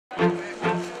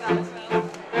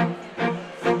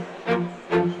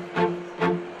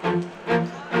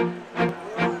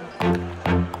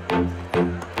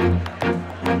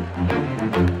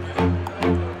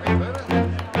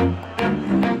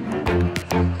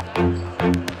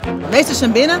meeste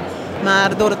zijn binnen,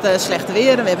 maar door het slechte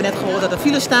weer, we hebben net gehoord dat er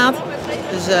file staat.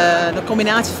 Dus de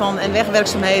combinatie van en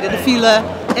wegwerkzaamheden, de file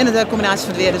en de combinatie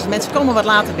van het weer. Dus mensen komen wat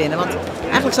later binnen, want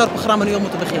eigenlijk zou het programma nu al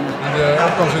moeten beginnen. De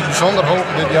opkomst is bijzonder hoog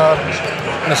dit jaar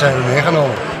en daar zijn we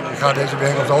meegenomen. Ik ga deze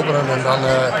bijeenkomst openen en dan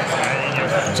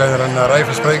zijn er een rij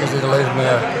van sprekers die de leden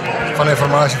van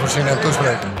informatie voorzien en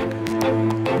toespreken.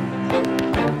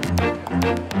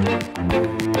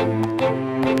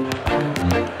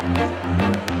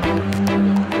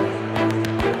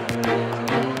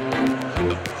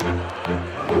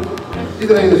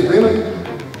 Iedereen is binnen,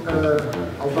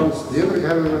 althans de indruk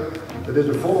hebben we. Het is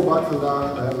een volle bak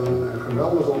vandaag, we hebben een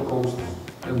geweldige opkomst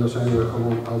en daar zijn we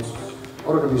gewoon als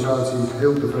organisatie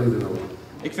heel tevreden over.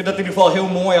 Ik vind het in ieder geval heel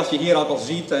mooi als je hier ook al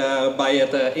ziet bij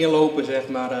het inlopen zeg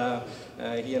maar,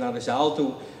 hier naar de zaal toe.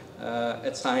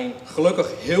 Het zijn gelukkig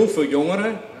heel veel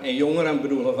jongeren, en jongeren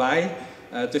bedoelen wij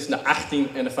tussen de 18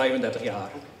 en de 35 jaar.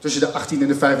 Tussen de 18 en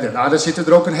de 35. Nou, daar zitten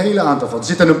er ook een hele aantal van. Er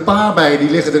zitten een paar bij, die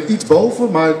liggen er iets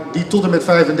boven, maar die tot en met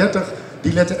 35,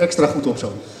 die letten extra goed op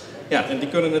zo. Ja, en die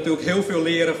kunnen natuurlijk heel veel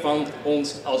leren van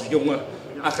ons als jonge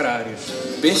agrariërs.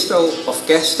 Bisto of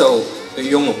kersto een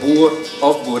jonge boer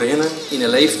of boerinnen in een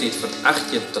leeftijd van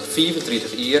 18 tot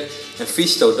 34 jaar en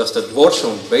visto dat het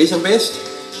woordzoon bezig bent,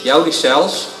 jou die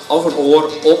zelfs of een oor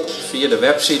op via de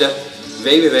website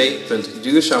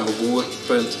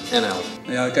www.duurzameboer.nl.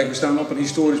 Ja, kijk, we staan op een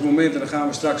historisch moment en daar gaan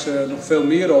we straks nog veel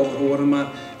meer over horen. Maar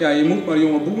ja, je moet maar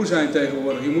jonge boer zijn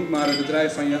tegenwoordig. Je moet maar het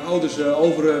bedrijf van je ouders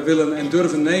over willen en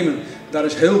durven nemen. Daar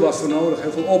is heel wat voor nodig.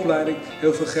 Heel veel opleiding,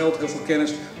 heel veel geld, heel veel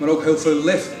kennis. Maar ook heel veel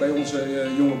lef bij onze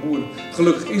jonge boeren.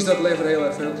 Gelukkig is dat lef er heel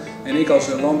erg veel. En ik als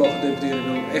landbouwgedeputeerde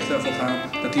wil echt ervoor gaan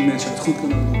dat die mensen het goed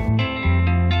kunnen doen.